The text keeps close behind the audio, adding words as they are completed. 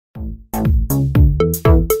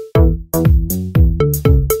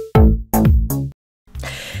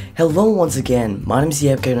Hello once again, my name's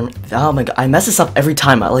Yep. Oh my god, I mess this up every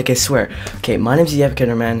time, I swear. Okay, my name's Yep,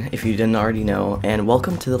 if you didn't already know, and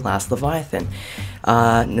welcome to the Last Leviathan.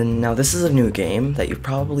 Now this is a new game that you've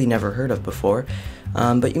probably never heard of before,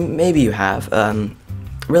 but maybe you have.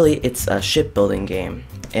 Really, it's a shipbuilding game,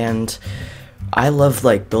 and I love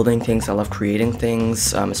building things, I love creating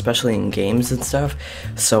things, especially in games and stuff,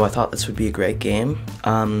 so I thought this would be a great game,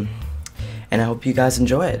 and I hope you guys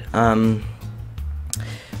enjoy it.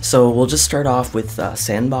 So we'll just start off with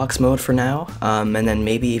sandbox mode for now, and then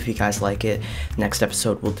maybe if you guys like it, next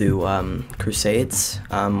episode we'll do crusades,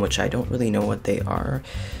 which I don't really know what they are.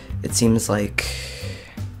 It seems like,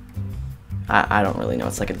 I don't really know,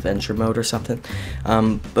 it's like adventure mode or something.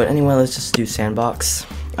 But anyway, let's just do sandbox.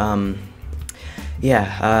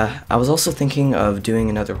 Yeah, I was also thinking of doing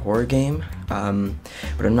another horror game,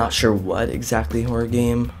 but I'm not sure what exactly horror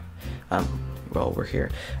game. Well, we're here.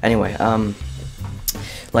 Anyway,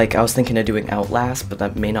 I was thinking of doing Outlast, but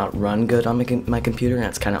that may not run good on my computer, and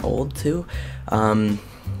it's kind of old too. But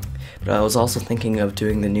I was also thinking of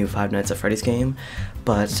doing the new Five Nights at Freddy's game,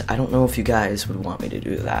 but I don't know if you guys would want me to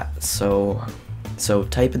do that. So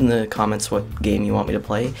type in the comments what game you want me to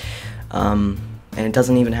play, and it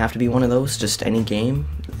doesn't even have to be one of those, just any game,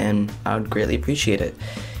 and I would greatly appreciate it.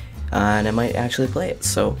 And I might actually play it,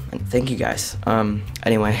 so thank you guys.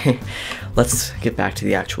 Anyway, let's get back to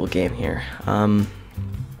the actual game here.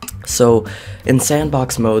 So, in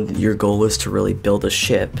sandbox mode, your goal is to really build a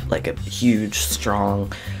ship, like a huge,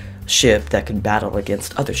 strong ship that can battle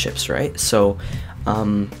against other ships, right? So,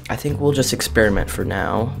 I think we'll just experiment for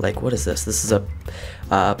now. What is this? This is a,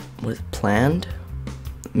 what is it, planed?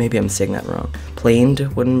 Maybe I'm saying that wrong.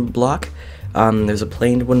 Planed wooden block. There's a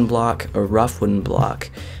planed wooden block, a rough wooden block,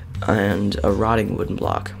 and a rotting wooden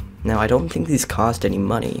block. Now, I don't think these cost any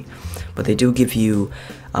money, but they do give you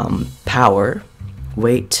power,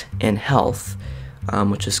 weight, and health,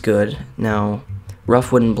 which is good. Now,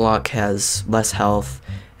 rough wooden block has less health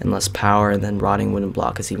and less power, and then rotting wooden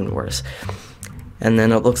block is even worse. And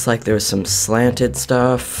then it looks like there's some slanted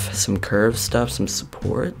stuff, some curved stuff, some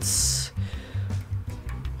supports.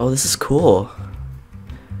 Oh, this is cool.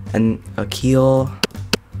 And a keel.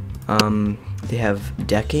 They have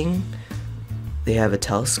decking. They have a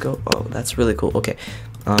telescope. Oh, that's really cool. Okay.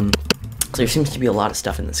 So there seems to be a lot of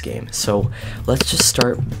stuff in this game. So let's just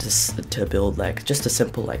start to build just a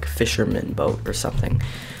simple fisherman boat or something.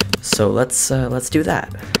 So let's do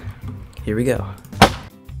that. Here we go.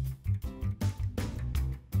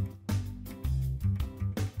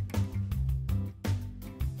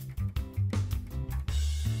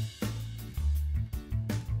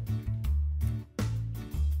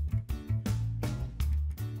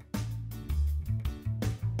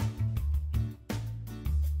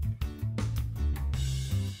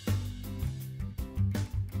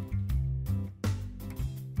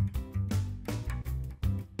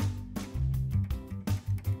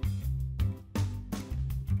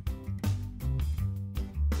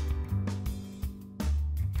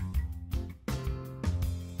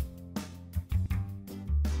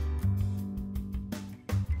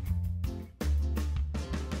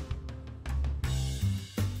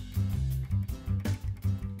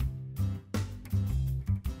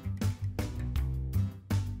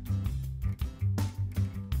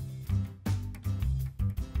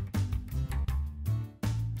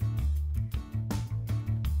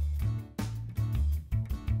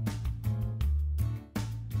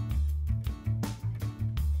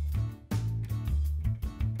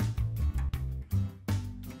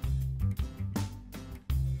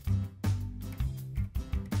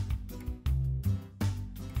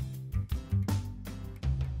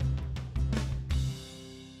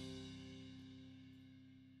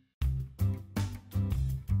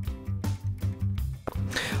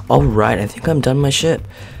 Alright, I think I'm done my ship.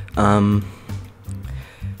 I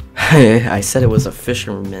said it was a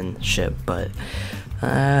fisherman ship, but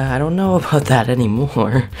I don't know about that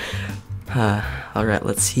anymore. Alright,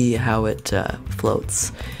 let's see how it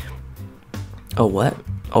floats. Oh, what?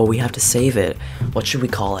 Oh, we have to save it. What should we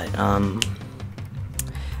call it?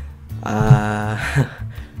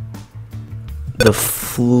 The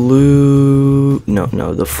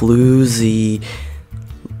floozy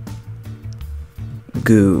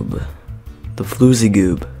goob. The floozy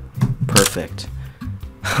goob. Perfect.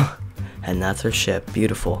 And that's our ship.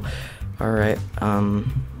 Beautiful. Alright,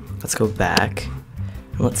 let's go back.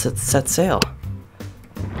 Let's set sail.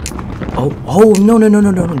 Oh, no,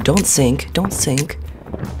 don't sink. Don't sink.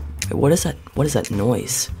 Wait, what is that? What is that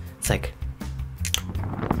noise? It's like,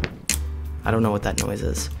 I don't know what that noise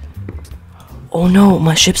is. Oh no,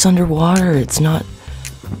 my ship's underwater. It's not.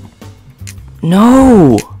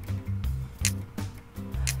 No!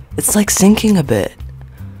 It's like sinking a bit.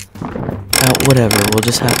 Whatever, we'll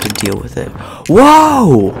just have to deal with it.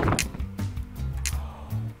 Whoa!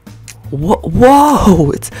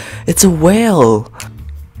 Whoa! It's a whale!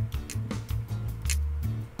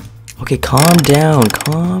 Okay, calm down,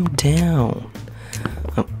 calm down.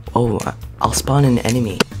 Oh, I'll spawn an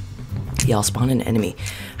enemy. Yeah, I'll spawn an enemy.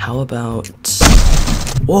 How about...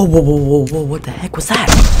 Whoa, whoa, whoa, whoa, whoa, what the heck was that?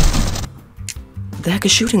 What the heck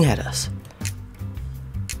is shooting at us?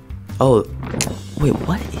 Oh, wait,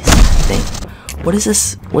 what is that thing? What is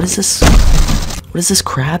this? What is this? What is this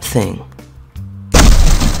crab thing?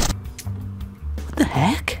 What the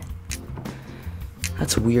heck?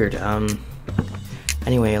 That's weird.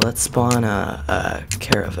 Anyway, let's spawn a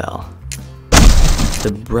caravel. The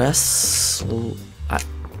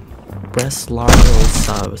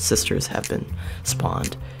Breslauer's sisters have been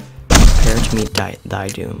spawned. Prepare to meet thy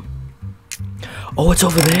doom. Oh, it's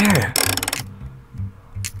over there!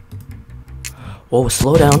 Whoa,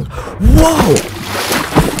 slow down. Whoa!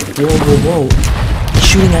 Whoa, whoa, whoa.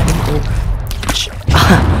 Shooting at me.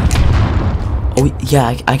 Oh, oh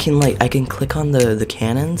yeah, I can click on the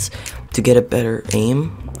cannons to get a better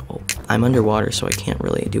aim. Oh, I'm underwater, so I can't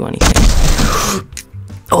really do anything.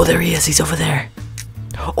 Oh, there he is. He's over there.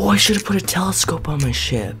 Oh, I should have put a telescope on my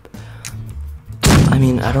ship. I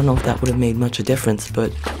mean, I don't know if that would have made much of a difference,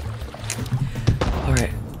 but...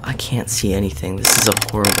 Alright, I can't see anything. This is a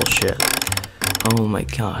horrible ship. Oh my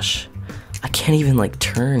gosh. I can't even, like,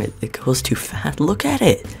 turn it. It goes too fast. Look at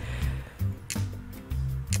it!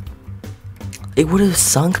 It would have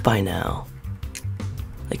sunk by now.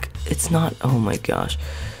 Like, it's not... Oh my gosh.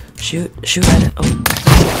 Shoot at it. Oh.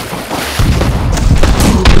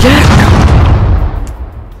 Yeah!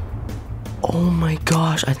 Oh my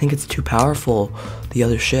gosh, I think it's too powerful. The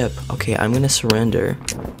other ship. Okay, I'm gonna surrender.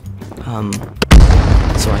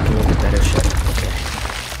 So I can make a better ship. Okay.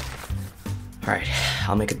 Alright,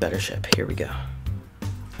 I'll make a better ship. Here we go.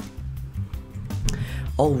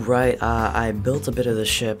 Alright, I built a bit of the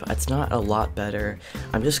ship. It's not a lot better.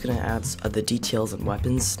 I'm just gonna add the details and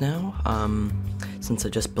weapons now, since I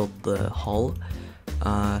just built the hull.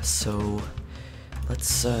 So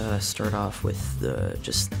let's start off with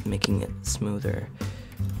just making it smoother.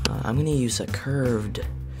 I'm gonna use a curved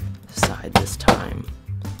side this time.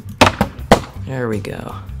 There we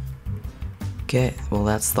go. Okay, well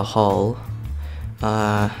that's the hull.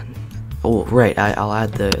 Oh right, I'll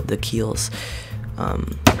add the keels.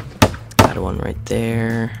 Add one right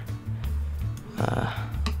there.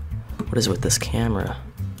 What is with this camera?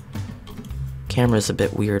 Camera's a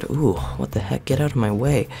bit weird. Ooh, what the heck? Get out of my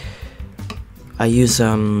way. I use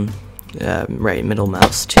right, middle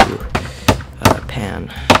mouse to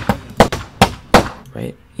pan.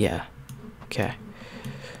 Right? Yeah. Okay.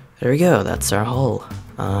 There we go. That's our hull.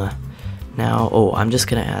 Now, oh, I'm just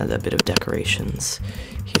gonna add a bit of decorations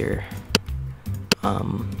here.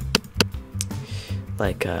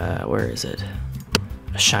 Like, where is it?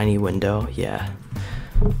 A shiny window, yeah.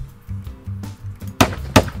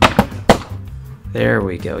 There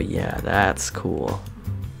we go, yeah, that's cool.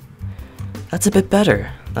 That's a bit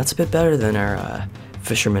better. That's a bit better than our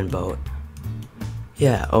fisherman boat.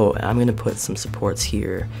 Yeah, oh, I'm gonna put some supports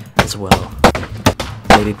here as well.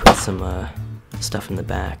 Maybe put some stuff in the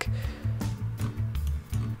back.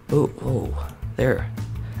 Oh, there.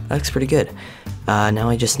 That looks pretty good. Now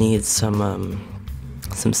I just need some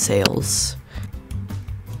sails.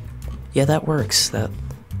 Yeah, that works. That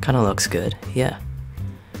kind of looks good. Yeah.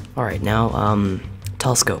 Alright, now,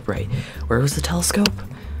 telescope, right. Where was the telescope?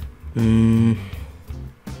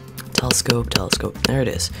 Telescope. There it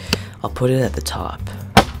is. I'll put it at the top.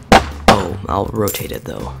 Oh, I'll rotate it,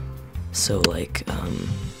 though. So, like,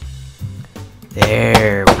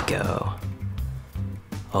 there we go.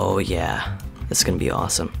 Oh, yeah. This is gonna be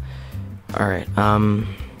awesome. Alright,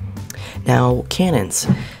 now, cannons.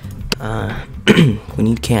 We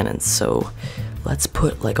need cannons, so let's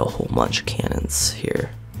put, like, a whole bunch of cannons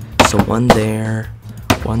here. So one there,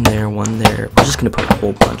 one there, one there. We're just gonna put a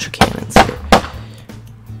whole bunch of cannons here.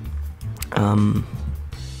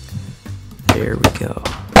 There we go.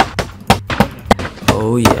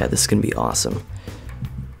 Oh yeah, this is gonna be awesome.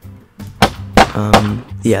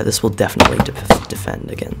 Yeah, this will definitely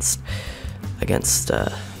defend against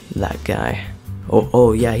that guy.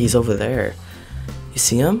 Oh yeah, he's over there. You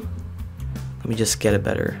see him? Let me just get a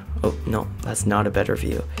better. Oh no, that's not a better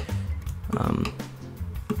view.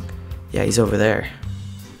 Yeah, he's over there.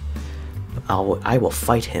 I will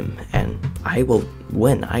fight him, and I will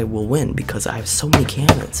win. I will win because I have so many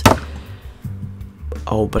cannons.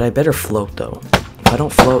 Oh, but I better float though. If I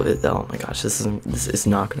don't float, oh my gosh, this is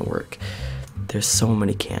not gonna work. There's so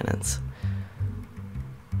many cannons.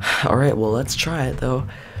 Alright, well, let's try it, though.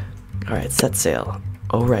 Alright, set sail.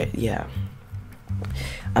 Alright, yeah.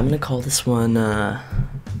 I'm gonna call this one,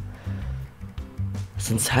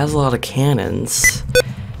 since it has a lot of cannons,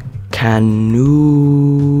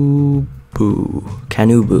 Canooboo.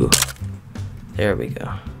 There we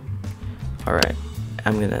go. Alright,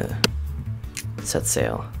 I'm gonna set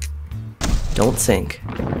sail. Don't sink.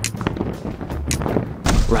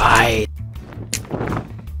 Right.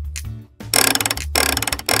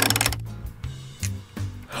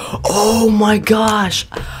 Oh my gosh!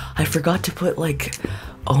 I forgot to put like,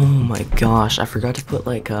 oh my gosh, I forgot to put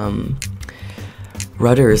like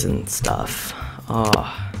rudders and stuff.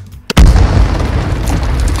 Oh.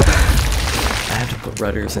 I have to put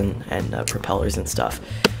rudders and propellers and stuff,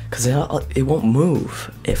 because it won't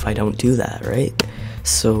move if I don't do that, right?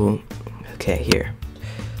 So, okay, here.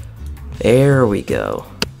 There we go.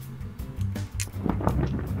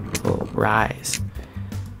 Oh, rise.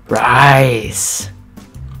 Rise!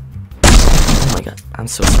 Oh my god, I'm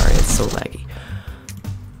so sorry, it's so laggy.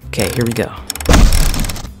 Okay, here we go.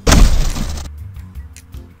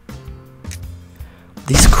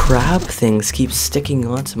 These crab things keep sticking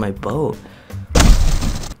onto my boat.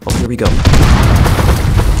 Oh, here we go.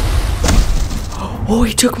 Oh,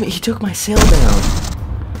 he took my sail down.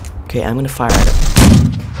 Okay, I'm gonna fire at him.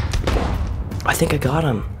 I think I got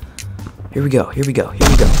him. Here we go, here we go, here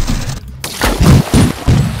we go.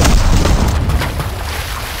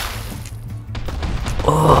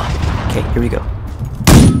 Oh, okay, here we go.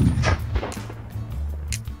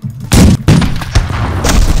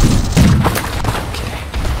 Okay.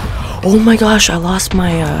 Oh my gosh, I lost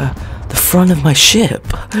my, the front of my ship.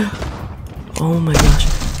 Oh my gosh.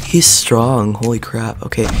 He's strong, holy crap.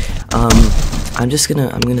 Okay, I'm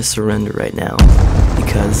gonna surrender right now,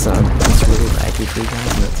 because it's really laggy for you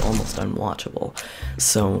guys and it's almost unwatchable.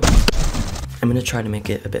 So I'm gonna try to make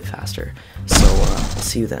it a bit faster. So I'll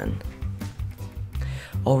see you then.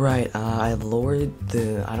 Alright, I lowered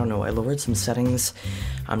some settings.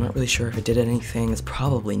 I'm not really sure if it did anything. It's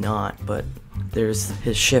probably not, but there's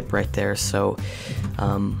his ship right there, so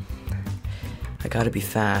I gotta be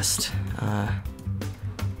fast.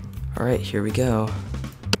 Alright, here we go.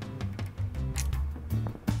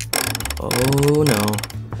 Oh no.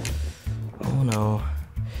 Oh no.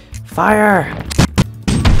 Fire!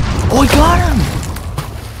 Oh, I got him!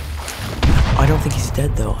 I don't think he's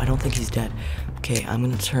dead though. I don't think he's dead. Okay, I'm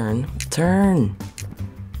gonna turn. Turn!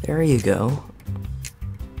 There you go.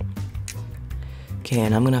 Okay,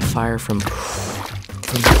 and I'm gonna fire from the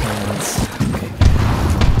cannons. Okay.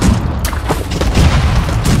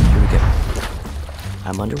 Here we go.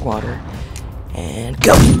 I'm underwater. And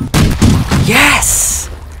go! Yes!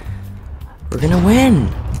 We're gonna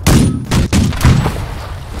win!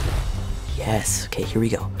 Yes. Okay, here we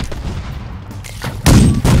go.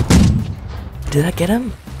 Did I get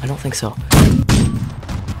him? I don't think so.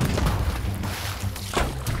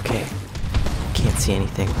 Okay. Can't see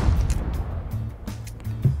anything.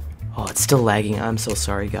 Oh, it's still lagging. I'm so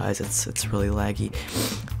sorry, guys. It's really laggy.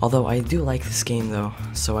 Although I do like this game though,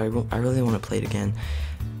 so I really want to play it again.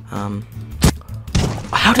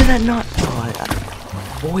 How did that not?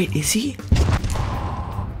 Oh, wait, is he?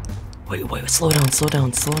 Wait, slow down.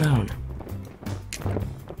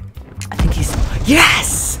 I think he's.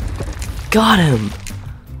 Yes! Got him!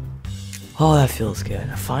 Oh, that feels good.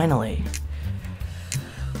 Finally.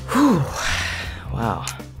 Whew. Wow.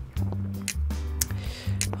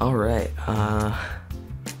 Alright,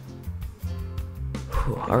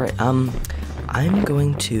 alright, I'm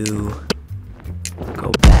going to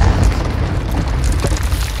go back.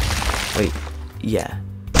 Wait, yeah.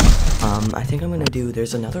 I think I'm gonna do,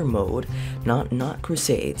 there's another mode, not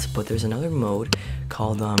Crusades, but there's another mode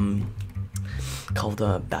called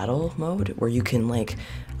battle mode, where you can, like,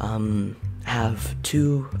 have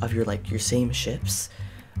two of your same ships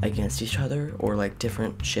against each other, or, like,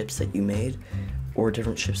 different ships that you made, or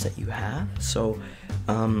different ships that you have. So,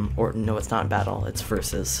 or no, it's not battle, it's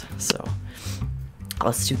versus. So,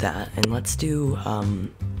 let's do that, and let's do,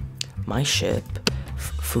 my ship,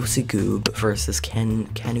 Fusigoob versus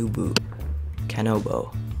Canobo.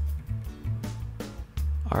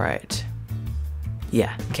 Alright.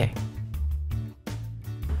 Yeah, okay.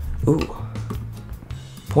 Ooh.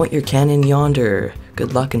 Point your cannon yonder.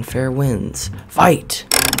 Good luck and fair winds. Fight!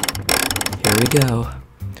 Here we go.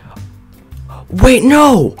 Wait,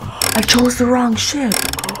 no! I chose the wrong ship!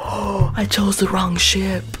 I chose the wrong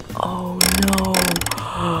ship. Oh no.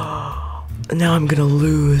 Now I'm gonna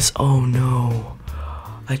lose. Oh no.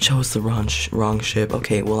 I chose the wrong ship.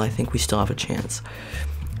 Okay, well, I think we still have a chance.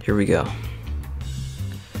 Here we go.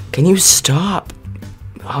 Can you stop?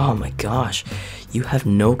 Oh my gosh. You have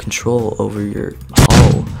no control over your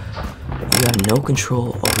hull. You have no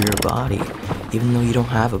control over your body. Even though you don't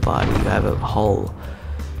have a body, you have a hull.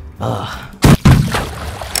 Ugh.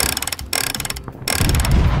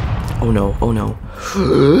 Oh no, oh no.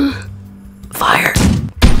 Fire!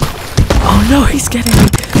 Oh no, he's getting me!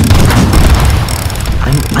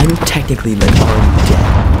 I'm technically like already dead.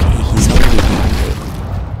 Okay, he's already beaten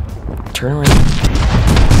me. Turn around.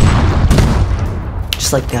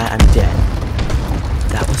 Just like that, I'm dead.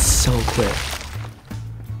 That was so quick.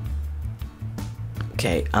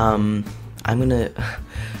 Okay, I'm gonna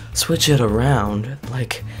switch it around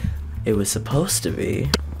like it was supposed to be.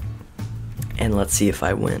 And let's see if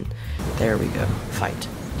I win. There we go. Fight.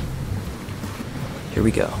 Here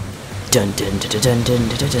we go. Dun dun dun dun dun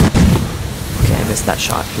dun dun dun. Okay, I missed that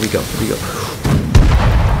shot. Here we go. Here we go.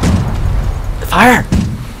 Fire!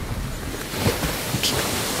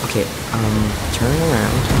 Okay, turn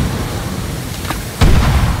around.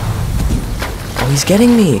 Oh, he's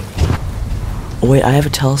getting me! Oh wait, I have a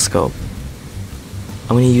telescope.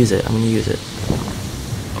 I'm gonna use it. I'm gonna use it.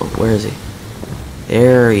 Oh, where is he?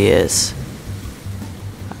 There he is.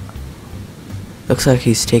 Looks like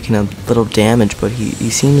he's taking a little damage, but he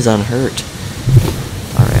seems unhurt.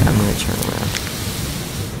 Alright, I'm gonna turn around.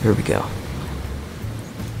 Here we go.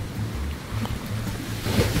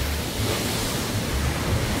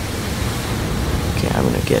 Okay, I'm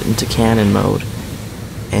gonna get into cannon mode.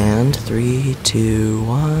 And 3, 2,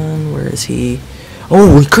 1, where is he?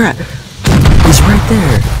 Oh crap! He's right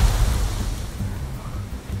there!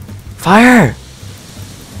 Fire!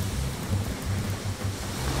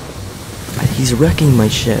 He's wrecking my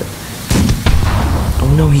ship.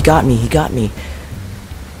 Oh no, he got me, he got me.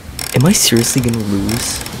 Am I seriously gonna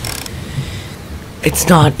lose? It's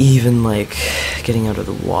not even like getting out of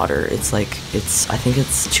the water. It's like, I think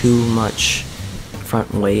it's too much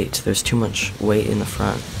front weight. There's too much weight in the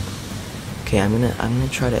front. Okay, I'm gonna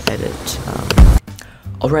try to edit.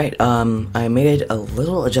 Alright, I made a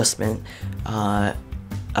little adjustment.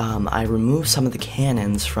 I removed some of the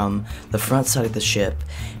cannons from the front side of the ship,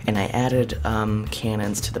 and I added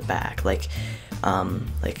cannons to the back. Like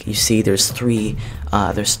you see, there's three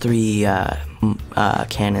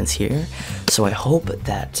cannons here. So I hope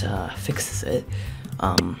that fixes it,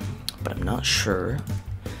 but I'm not sure.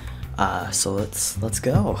 So let's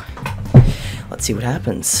go. Let's see what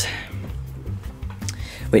happens.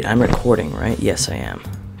 Wait, I'm recording, right? Yes, I am.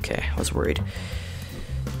 Okay, I was worried.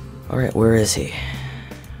 All right, where is he?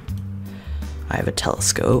 I have a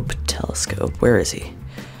telescope. Where is he?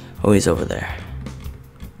 Oh, he's over there.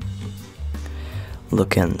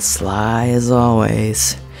 Looking sly as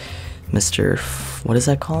always. Mr. What is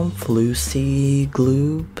that called? Floosy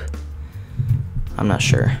Gloob? I'm not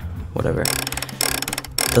sure. Whatever.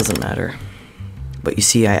 Doesn't matter. But you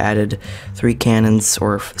see, I added 3 cannons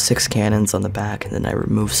or 6 cannons on the back, and then I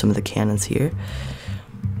removed some of the cannons here.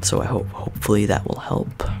 So I hopefully that will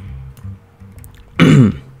help.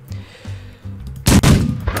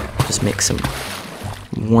 Just make some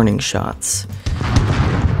warning shots.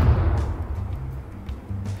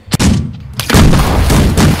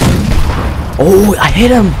 Oh, I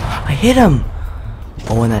hit him! I hit him!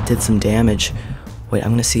 Oh, and that did some damage. Wait,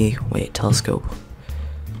 I'm gonna see. Wait, telescope.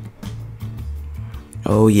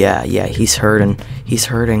 Oh, yeah, he's hurting. He's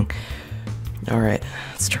hurting. Alright,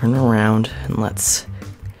 let's turn around and let's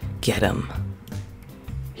get him.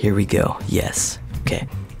 Here we go. Yes. Okay.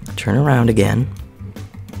 Turn around again.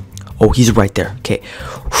 Oh, he's right there. Okay.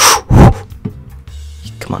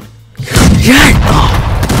 Come on. Yeah!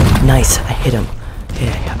 Oh, nice. I hit him.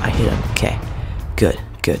 Yeah, I hit him. Okay.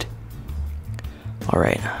 Good.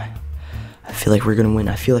 Alright. I feel like we're gonna win.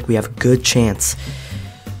 I feel like we have a good chance.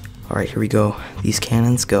 Alright, here we go. These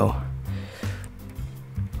cannons go.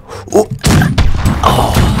 Oh!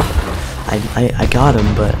 I got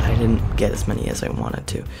him, but I didn't get as many as I wanted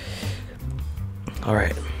to.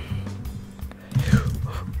 Alright.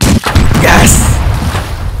 Yes!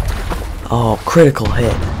 Oh, critical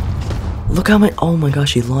hit. Look how many. Oh my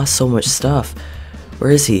gosh, he lost so much stuff.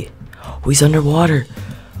 Where is he? Oh, he's underwater.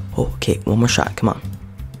 Oh, okay, one more shot. Come on.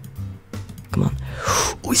 Come on.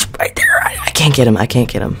 Oh, he's right there. I can't get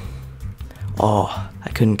him. Oh, I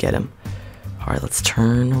couldn't get him. Alright, let's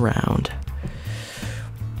turn around.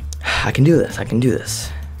 I can do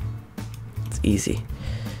this. It's easy.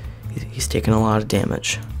 He's taking a lot of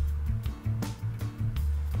damage.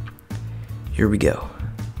 Here we go.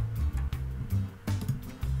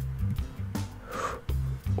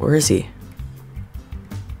 Where is he?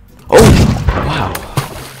 Oh! Wow.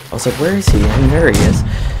 I was like, where is he? And there he is.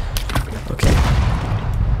 Okay.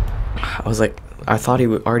 I was like, I thought he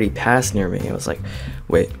would already pass near me. I was like,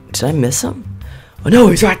 wait, did I miss him? Oh no,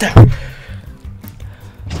 he's right there.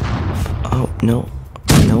 Oh no,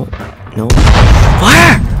 no, no.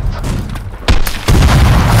 Fire!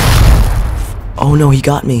 Oh no, he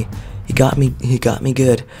got me. He got me. He got me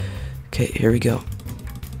good. Okay, here we go.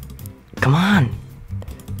 Come on.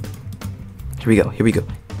 Here we go. Here we go.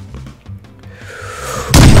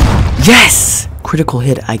 Yes! Critical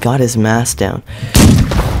hit. I got his mask down.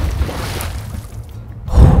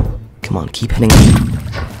 Come on, keep hitting him.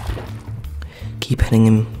 Keep hitting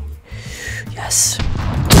him. Yes.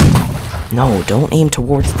 No, don't aim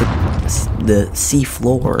towards the sea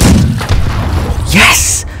floor.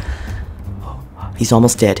 Yes! He's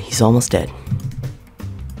almost dead. He's almost dead.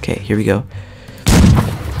 Okay, here we go.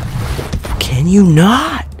 Can you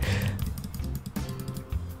not?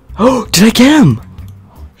 Oh, did I get him?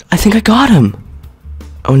 I think I got him.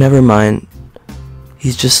 Oh, never mind.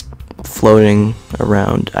 He's just floating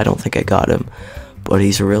around. I don't think I got him. But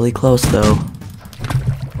he's really close, though.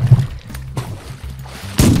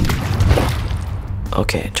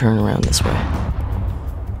 Okay, turn around this way.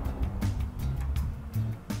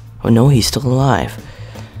 Oh no, he's still alive.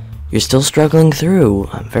 You're still struggling through.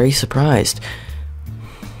 I'm very surprised.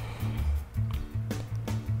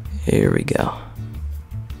 Here we go.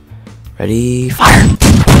 Ready, fire!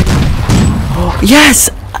 Oh, yes!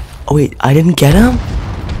 Oh wait, I didn't get him?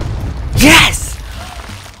 Yes!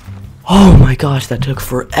 Oh my gosh, that took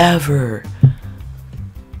forever.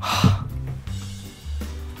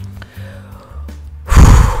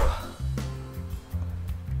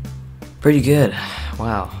 Pretty good.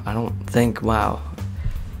 Wow, I don't think, wow.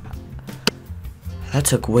 That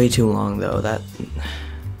took way too long though,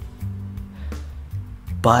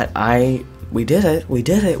 but we did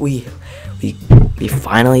it, we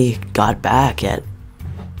finally got back at,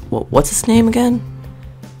 what's his name again?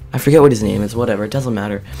 I forget what his name is, whatever, it doesn't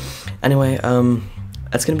matter. Anyway,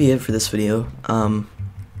 that's gonna be it for this video. I'm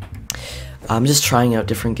just trying out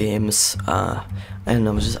different games, and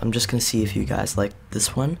I'm just gonna see if you guys like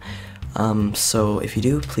this one. So if you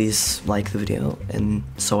do, please like the video, and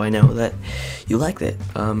so I know that you liked it.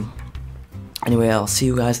 Anyway, I'll see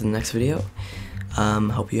you guys in the next video.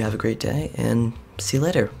 Hope you have a great day, and see you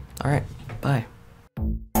later. Alright, bye.